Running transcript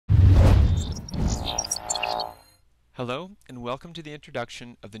Hello and welcome to the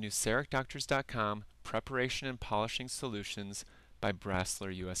introduction of the new CerecDoctors.com Preparation and Polishing Solutions by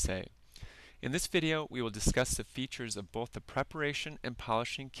Brasseler USA. In this video, we will discuss the features of both the preparation and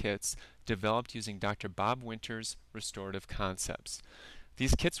polishing kits developed using Dr. Bob Winter's restorative concepts.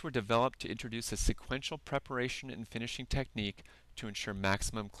 These kits were developed to introduce a sequential preparation and finishing technique to ensure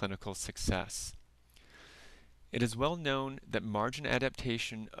maximum clinical success. It is well known that margin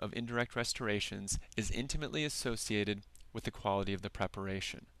adaptation of indirect restorations is intimately associated with the quality of the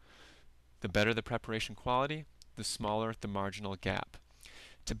preparation. The better the preparation quality, the smaller the marginal gap.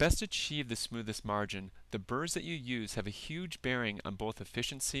 To best achieve the smoothest margin, the burrs that you use have a huge bearing on both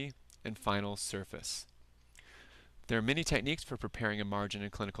efficiency and final surface. There are many techniques for preparing a margin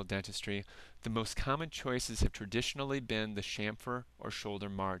in clinical dentistry. The most common choices have traditionally been the chamfer or shoulder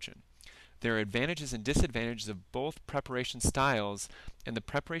margin. There are advantages and disadvantages of both preparation styles, and the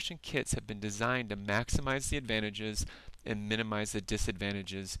preparation kits have been designed to maximize the advantages and minimize the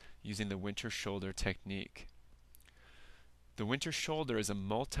disadvantages using the Winter shoulder technique. The Winter shoulder is a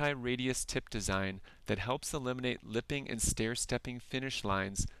multi-radius tip design that helps eliminate lipping and stair-stepping finish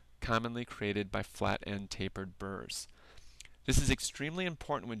lines commonly created by flat-end tapered burrs. This is extremely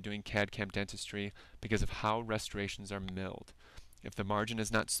important when doing CAD/CAM dentistry because of how restorations are milled. If the margin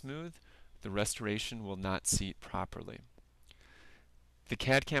is not smooth, the restoration will not seat properly. The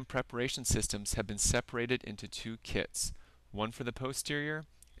CAD/CAM preparation systems have been separated into two kits, one for the posterior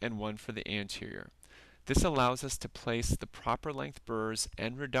and one for the anterior. This allows us to place the proper length burrs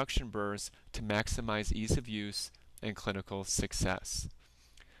and reduction burrs to maximize ease of use and clinical success.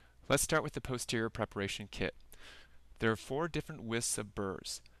 Let's start with the posterior preparation kit. There are 4 different widths of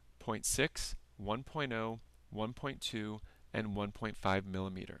burrs: 0.6, 1.0, 1.2, and 1.5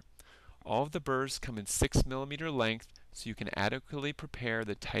 millimeter. All of the burrs come in 6 millimeter length, so you can adequately prepare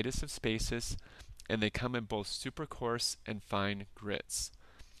the tightest of spaces, and they come in both super coarse and fine grits.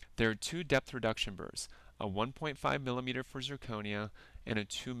 There are 2 depth reduction burrs, a 1.5 millimeter for zirconia and a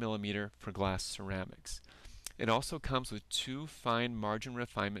 2 millimeter for glass ceramics. It also comes with 2 fine margin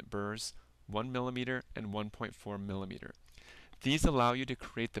refinement burrs, 1 millimeter and 1.4 millimeter. These allow you to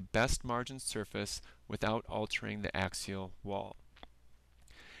create the best margin surface without altering the axial wall.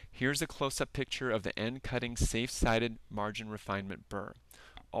 Here's a close-up picture of the end-cutting safe-sided margin refinement burr,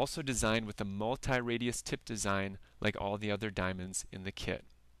 also designed with a multi-radius tip design like all the other diamonds in the kit.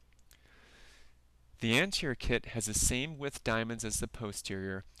 The anterior kit has the same width diamonds as the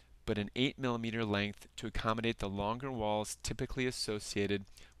posterior, but an 8 millimeter length to accommodate the longer walls typically associated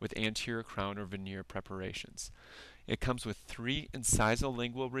with anterior crown or veneer preparations. It comes with 3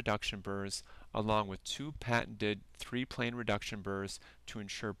 incisolingual reduction burrs along with 2 patented 3-plane reduction burrs to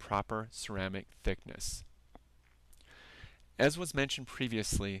ensure proper ceramic thickness. As was mentioned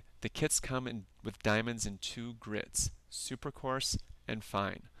previously, the kits come with diamonds in 2 grits, super coarse and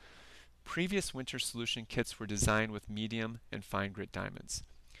fine. Previous Winter solution kits were designed with medium and fine grit diamonds.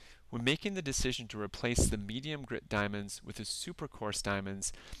 When making the decision to replace the medium grit diamonds with the super coarse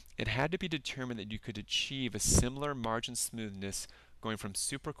diamonds, it had to be determined that you could achieve a similar margin smoothness going from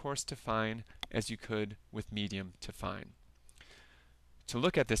super coarse to fine as you could with medium to fine. To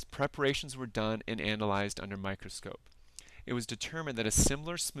look at this, preparations were done and analyzed under microscope. It was determined that a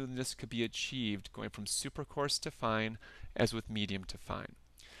similar smoothness could be achieved going from super coarse to fine as with medium to fine.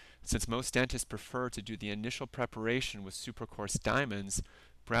 Since most dentists prefer to do the initial preparation with super coarse diamonds,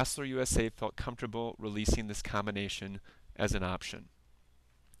 Brasseler USA felt comfortable releasing this combination as an option.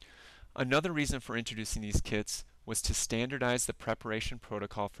 Another reason for introducing these kits was to standardize the preparation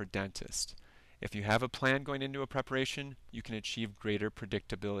protocol for dentists. If you have a plan going into a preparation, you can achieve greater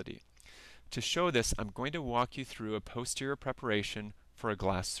predictability. To show this, I'm going to walk you through a posterior preparation for a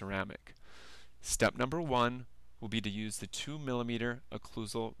glass ceramic. Step number 1 will be to use the 2 millimeter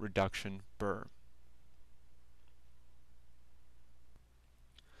occlusal reduction burr.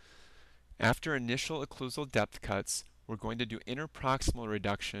 After initial occlusal depth cuts, we're going to do interproximal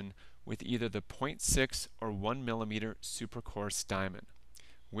reduction with either the 0.6 or 1 millimeter super coarse diamond.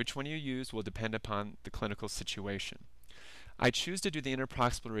 Which one you use will depend upon the clinical situation. I choose to do the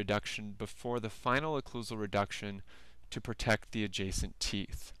interproximal reduction before the final occlusal reduction to protect the adjacent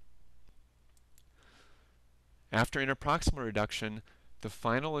teeth. After interproximal reduction, the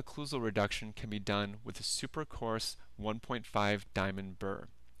final occlusal reduction can be done with a super coarse 1.5 diamond burr.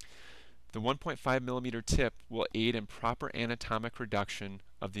 The 1.5 millimeter tip will aid in proper anatomic reduction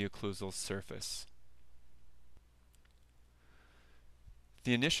of the occlusal surface.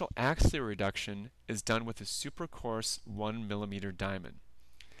 The initial axillary reduction is done with a super coarse 1 millimeter diamond.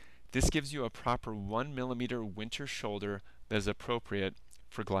 This gives you a proper 1 millimeter Winter shoulder that is appropriate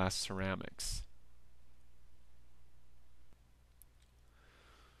for glass ceramics.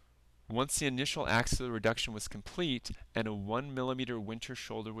 Once the initial axial reduction was complete and a 1 millimeter winter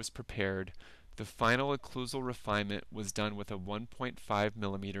shoulder was prepared, the final occlusal refinement was done with a 1.5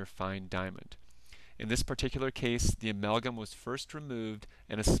 millimeter fine diamond. In this particular case, the amalgam was first removed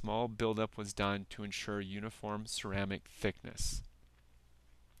and a small buildup was done to ensure uniform ceramic thickness.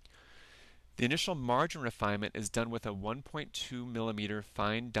 The initial margin refinement is done with a 1.2 millimeter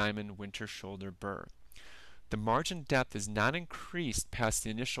fine diamond winter shoulder burr. The margin depth is not increased past the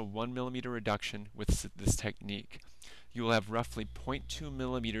initial 1 millimeter reduction with this technique. You will have roughly 0.2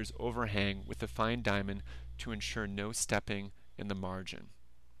 millimeters overhang with the fine diamond to ensure no stepping in the margin.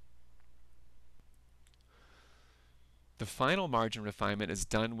 The final margin refinement is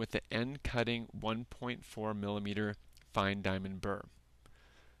done with the end cutting 1.4 millimeter fine diamond burr.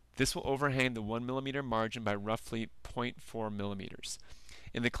 This will overhang the 1 millimeter margin by roughly 0.4 millimeters.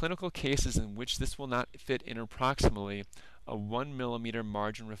 In the clinical cases in which this will not fit interproximally, a 1 millimeter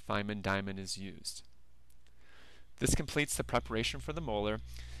margin refinement diamond is used. This completes the preparation for the molar.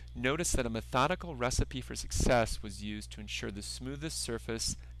 Notice that a methodical recipe for success was used to ensure the smoothest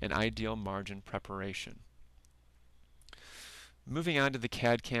surface and ideal margin preparation. Moving on to the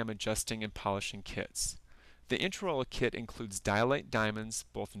CADCAM adjusting and polishing kits. The introlock kit includes dialite diamonds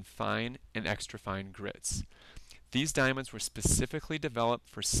both in fine and extra fine grits. These diamonds were specifically developed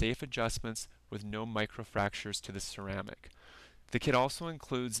for safe adjustments with no microfractures to the ceramic. The kit also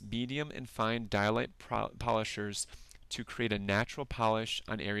includes medium and fine dialite polishers to create a natural polish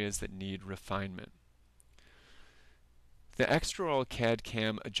on areas that need refinement. The extra-roll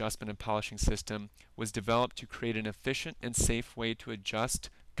CAD-CAM adjustment and polishing system was developed to create an efficient and safe way to adjust,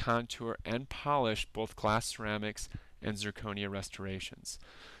 contour, and polish both glass ceramics and zirconia restorations.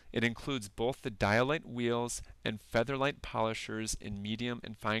 It includes both the dialite wheels and featherlight polishers in medium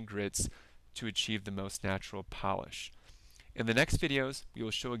and fine grits to achieve the most natural polish. In the next videos, we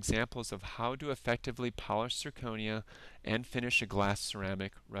will show examples of how to effectively polish zirconia and finish a glass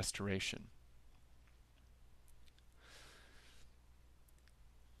ceramic restoration.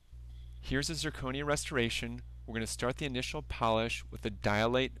 Here's a zirconia restoration. We're going to start the initial polish with a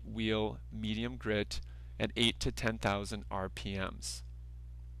dialite wheel medium grit at 8 to 10,000 RPMs.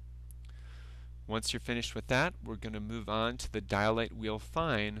 Once you're finished with that, we're going to move on to the dialite wheel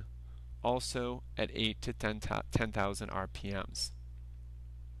fine, also at 8 to 10,000 RPMs.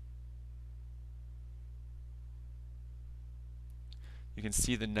 You can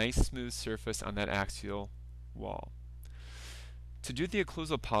see the nice smooth surface on that axial wall. To do the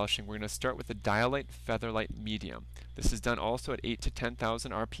occlusal polishing, we're going to start with the dialite featherlight medium. This is done also at 8 to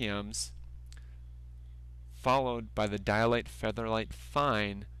 10,000 RPMs, followed by the dialite featherlight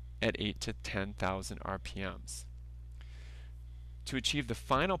fine at 8 to 10,000 RPMs. To achieve the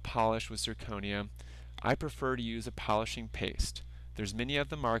final polish with zirconia, I prefer to use a polishing paste. There's many of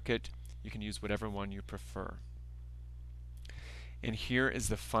the market. You can use whatever one you prefer. And here is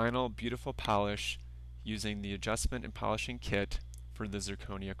the final beautiful polish using the adjustment and polishing kit for the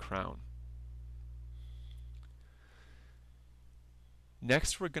zirconia crown.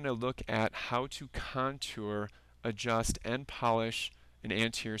 Next, we're going to look at how to contour, adjust, and polish an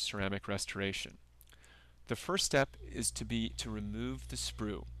anterior ceramic restoration. The first step is to remove the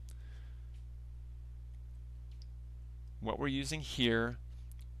sprue. What we're using here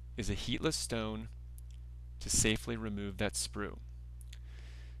is a heatless stone to safely remove that sprue.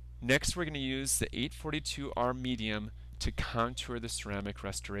 Next, we're going to use the 842R medium to contour the ceramic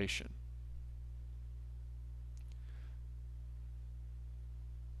restoration.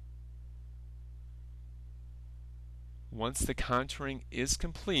 Once the contouring is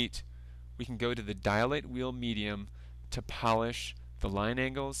complete, we can go to the dialite wheel medium to polish the line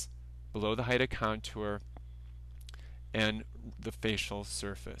angles below the height of contour and the facial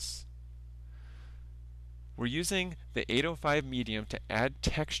surface. We're using the 805 medium to add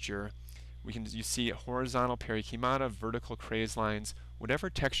texture. You see horizontal perikymata, vertical craze lines, whatever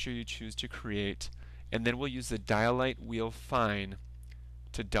texture you choose to create, and then we'll use the dialite wheel fine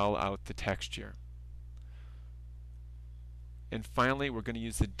to dull out the texture. And finally, we're going to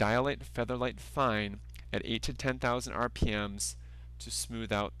use the dialite featherlight fine at 8 to 10,000 RPMs to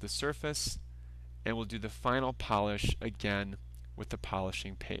smooth out the surface, and we'll do the final polish again with the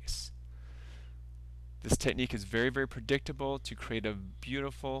polishing paste. This technique is very, very predictable to create a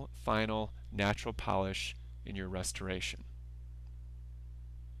beautiful final natural polish in your restoration.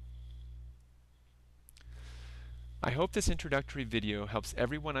 I hope this introductory video helps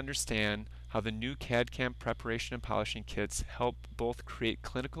everyone understand how the new CAD-CAM preparation and polishing kits help both create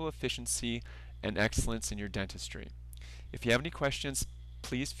clinical efficiency and excellence in your dentistry. If you have any questions,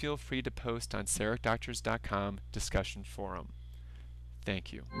 please feel free to post on cerecdoctors.com discussion forum.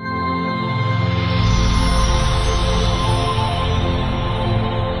 Thank you.